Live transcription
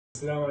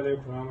Assalamu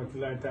alaikum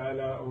warahmatullahi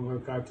ta'ala wa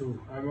barakatuh.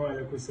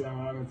 Alaikum assalam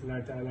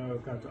warahmatullahi ta'ala wa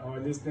barakatuh. Our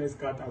listeners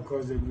cut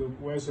across the globe,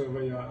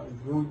 wheresoever you are,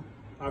 good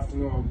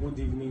afternoon or good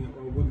evening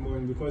or good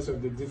morning, because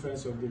of the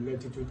difference of the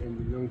latitude and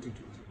the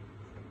longitude.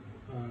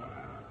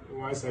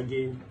 Once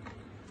again,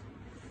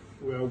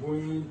 we are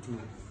going to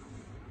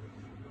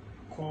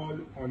call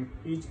on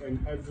each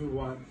and every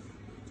one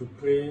to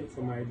pray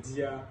for my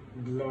dear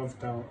beloved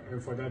town,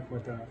 and for that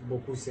matter,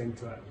 Bawku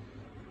Central.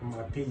 I'm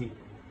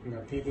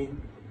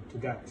appealing to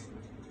that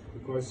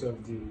because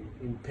of the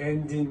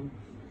impending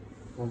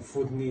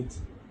unfortunate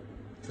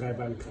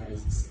tribal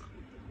crisis.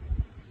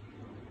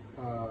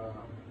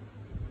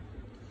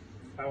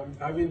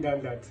 Having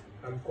done that,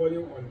 I'm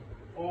calling on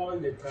all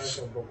the tribes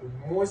of Bawku,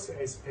 most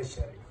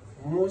especially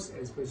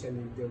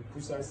the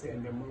Kusasi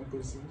and the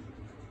Mamposi,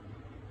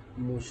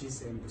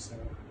 Moshis and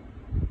Busara.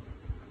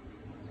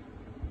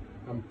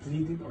 I'm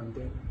pleading on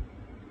them,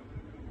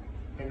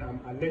 and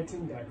I'm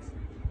alerting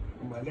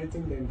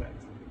them that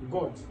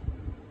God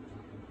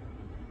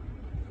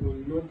will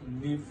not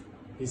leave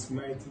his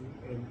mighty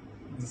and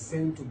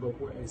descend to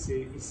Bawku and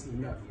say it's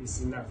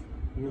enough.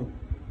 No.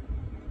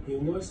 He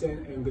will not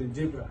send Angel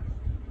Jebra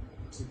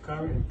to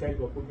come and tell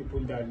Bawku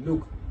people that,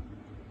 look,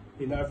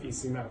 enough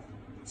is enough.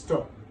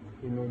 Stop.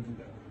 He will not do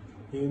that.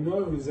 He will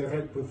not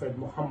resurrect Prophet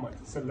Muhammad,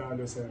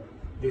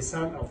 the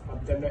son of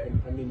Abdullah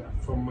and Amina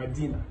from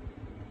Medina,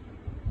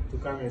 to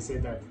come and say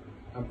that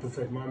I'm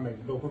Prophet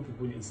Muhammad, Bawku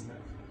people is enough.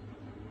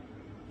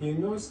 He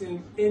will not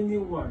send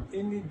anyone,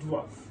 any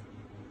dwarf.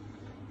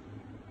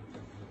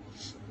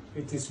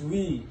 It is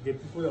we, the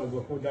people of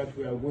Bawku, that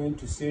we are going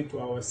to say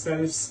to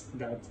ourselves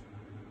that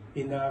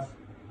enough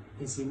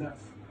is enough.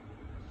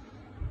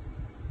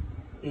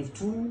 If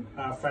two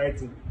are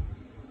fighting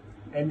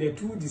and the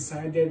two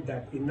decided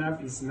that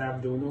enough is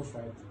enough, they will not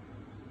fight.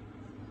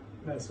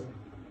 That's all.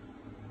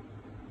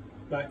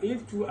 But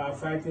if two are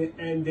fighting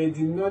and they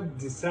did not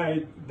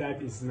decide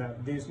that is enough,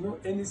 there is no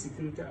any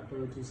security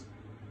apparatus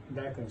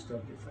that can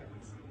stop the fight.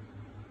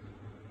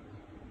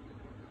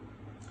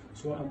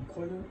 So I'm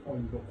calling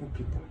on Bawku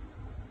people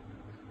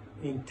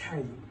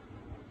entirely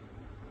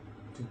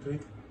to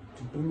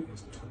bring a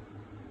stop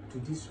to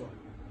this one.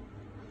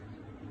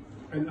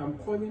 And I'm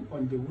calling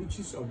on the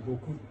witches of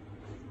Bawku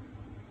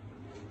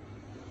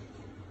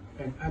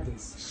and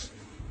others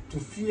to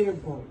fear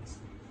God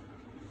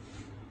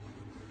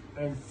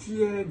and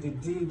fear the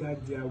day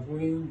that they are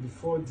going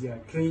before their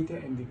creator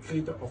and the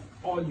creator of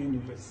all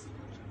universe,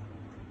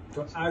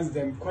 to ask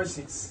them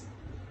questions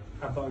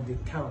about the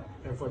town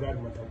and for that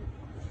matter.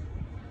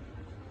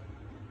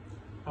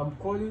 I'm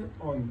calling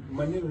on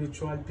many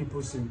ritual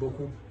people in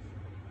Bawku,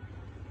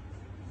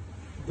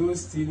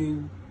 those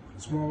stealing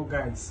small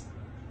guys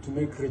to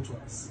make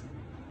rituals.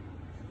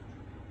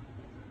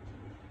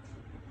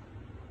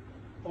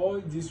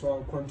 All this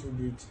will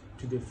contribute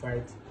to the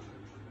fight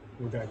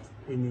without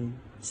any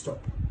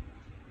stop.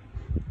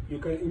 You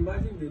can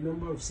imagine the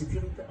number of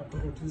security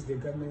apparatus the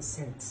government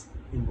sent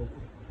in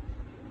Bawku.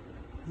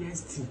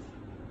 Yes, still,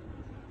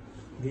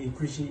 the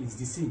equation is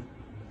the same.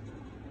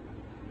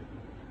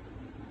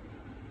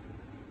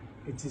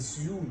 It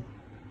is you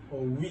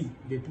or we,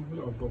 the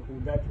people of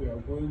Bawku, that we are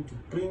going to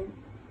bring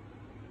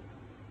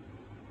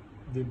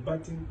the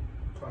battle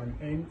to an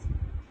end,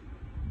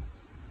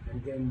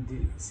 and then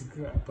the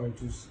security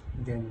apparatus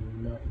then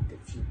will not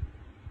interfere.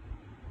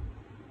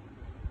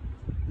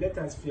 Let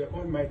us fear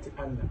Almighty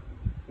Allah,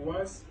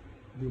 whilst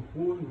the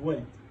whole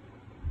world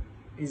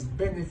is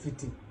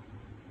benefiting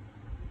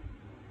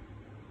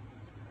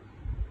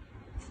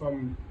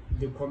from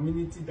the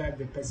community that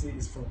the person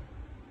is from.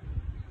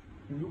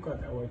 Look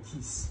at our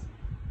kids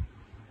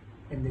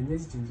and the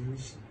next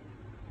generation.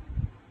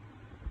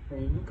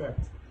 When you look at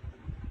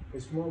a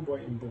small boy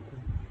in Bawku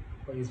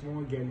or a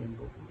small girl in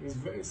Bawku, it's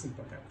very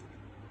sympathetic.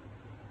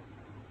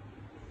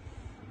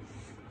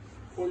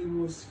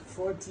 Almost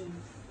 40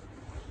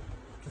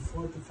 to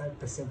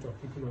 45%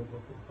 of people of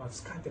Bawku have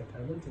scattered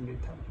around in the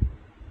town.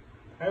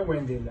 I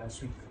went there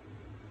last week.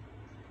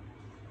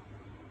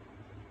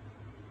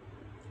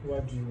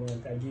 What do you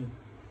want again?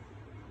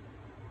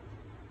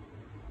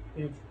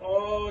 If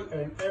all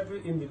and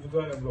every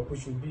individual of Bawku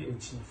should be a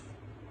chief,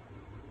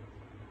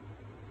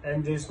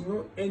 and there's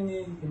no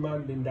any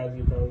human being that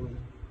you can win,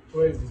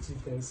 where is the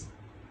chieftaincy?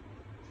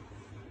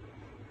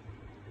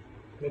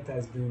 Let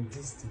us bring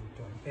this thing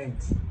to an end,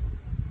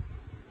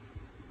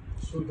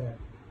 so that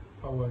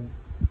our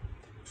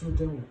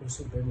children will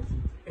also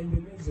benefit, and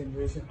the next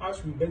generation,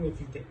 as we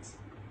benefited.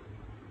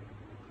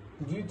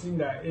 Do you think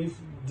that if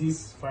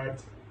this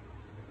fight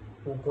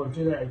will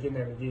continue again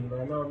and again,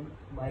 by now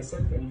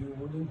myself and you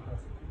wouldn't have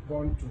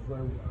gone to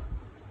where we are?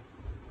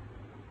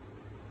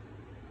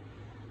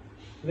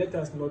 Let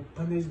us not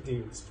punish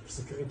the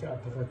security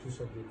apparatus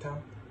of the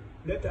town.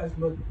 Let us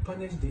not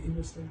punish the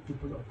innocent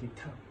people of the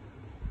town.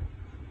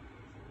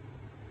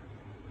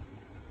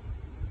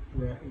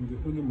 We are in the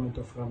holy month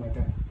of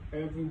Ramadan.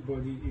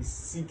 Everybody is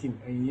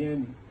seeking and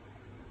yearning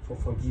for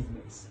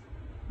forgiveness.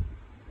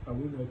 Are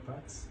we not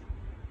parts?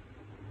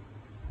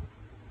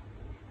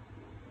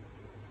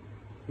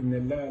 إن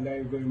الله لا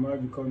يغير ما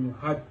بقوم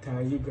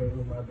حتى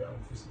يغيروا ما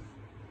بأنفسهم.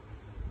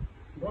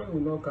 God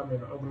will not come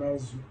and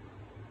organize you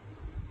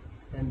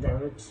and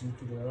direct you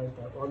to the right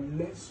path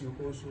unless you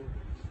also,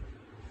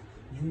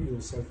 you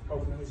yourself,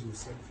 organize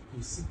yourself.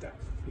 You sit up,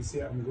 you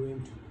say, I'm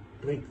going to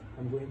break,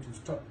 I'm going to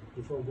stop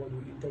before God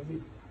will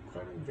intervene.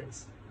 Current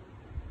verse.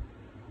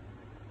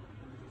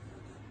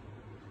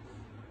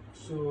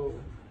 So,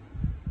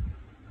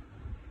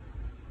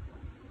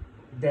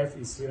 death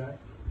is here,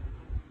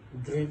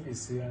 grave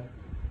is here,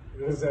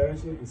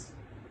 resurrection is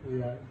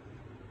here,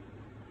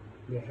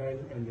 the hell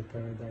and the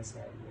paradise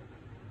are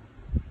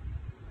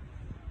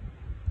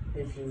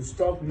here. If you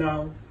stop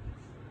now,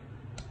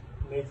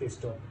 make a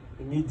stop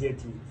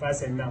immediately,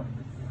 fast and now.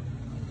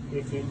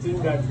 If you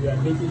think that we are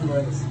making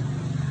noise,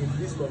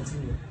 please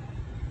continue.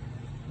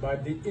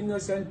 But the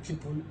innocent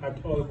people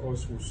at all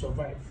costs will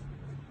survive,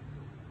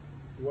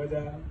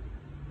 whether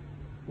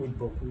with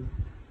Bawku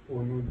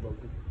or not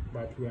Bawku.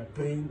 But we are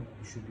praying that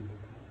it should be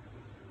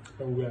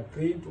Bawku. And we are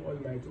praying to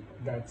Almighty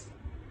that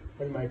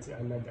Almighty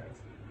Allah that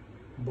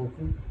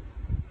Bawku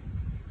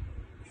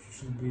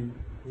should be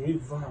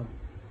revamped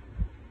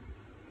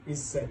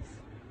itself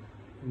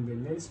in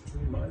the next 2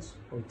 months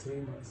or 3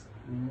 months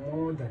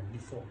more than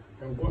before.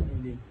 And God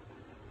willing,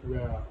 we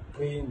are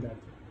praying that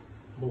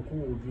Bawku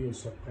will be a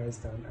surprise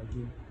town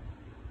again,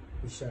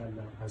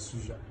 inshallah, as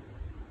usual.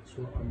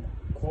 So I'm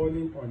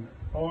calling on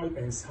all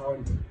and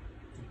sound to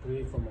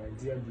pray for my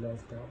dear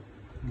beloved town,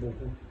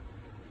 Bawku.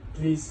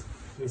 Please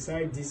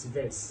recite this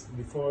verse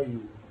before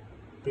you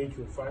break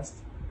your fast.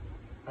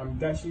 I'm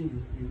dashing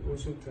you, you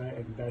also try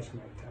and dash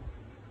my tongue.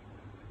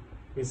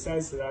 Recite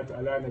Salatu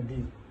ala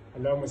Nabi,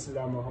 Allahumma salli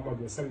ala Muhammad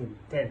wa sallim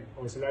 10,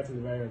 or Salatu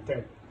al-Ibrahim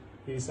 10.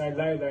 You recite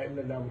La ilaha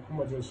illallah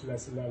Muhammad Rasulullah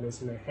sallallahu alayhi wa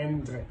sallam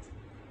 100.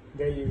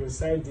 Then you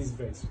recite this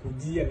verse.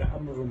 Qudiya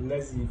al-amru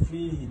allazi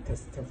fihi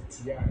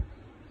tastaftiyan.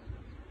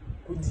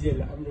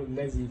 Qudiya al-amru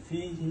allazi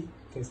fihi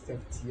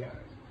tastaftiyan.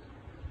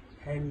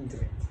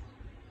 100.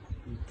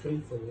 You pray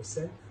for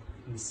yourself,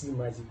 you see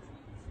magic.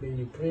 Then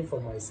you pray for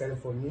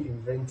myself, for me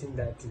inventing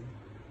that thing.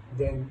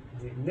 Then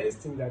the next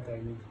thing that I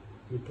need,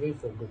 you pray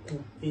for Bawku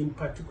in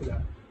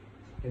particular.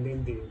 And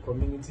then the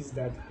communities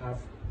that have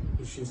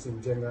issues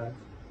in general.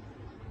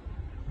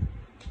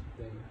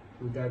 Then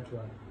with that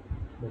one,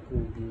 Bawku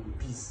will be in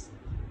peace.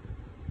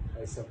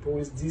 I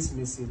suppose this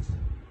message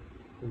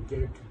will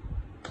get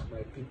to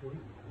my people,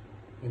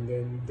 and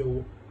then they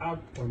will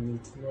act on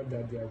it, not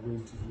that they are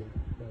going to hear,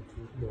 but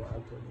they will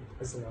act on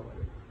it. Assalamu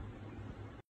alaikum.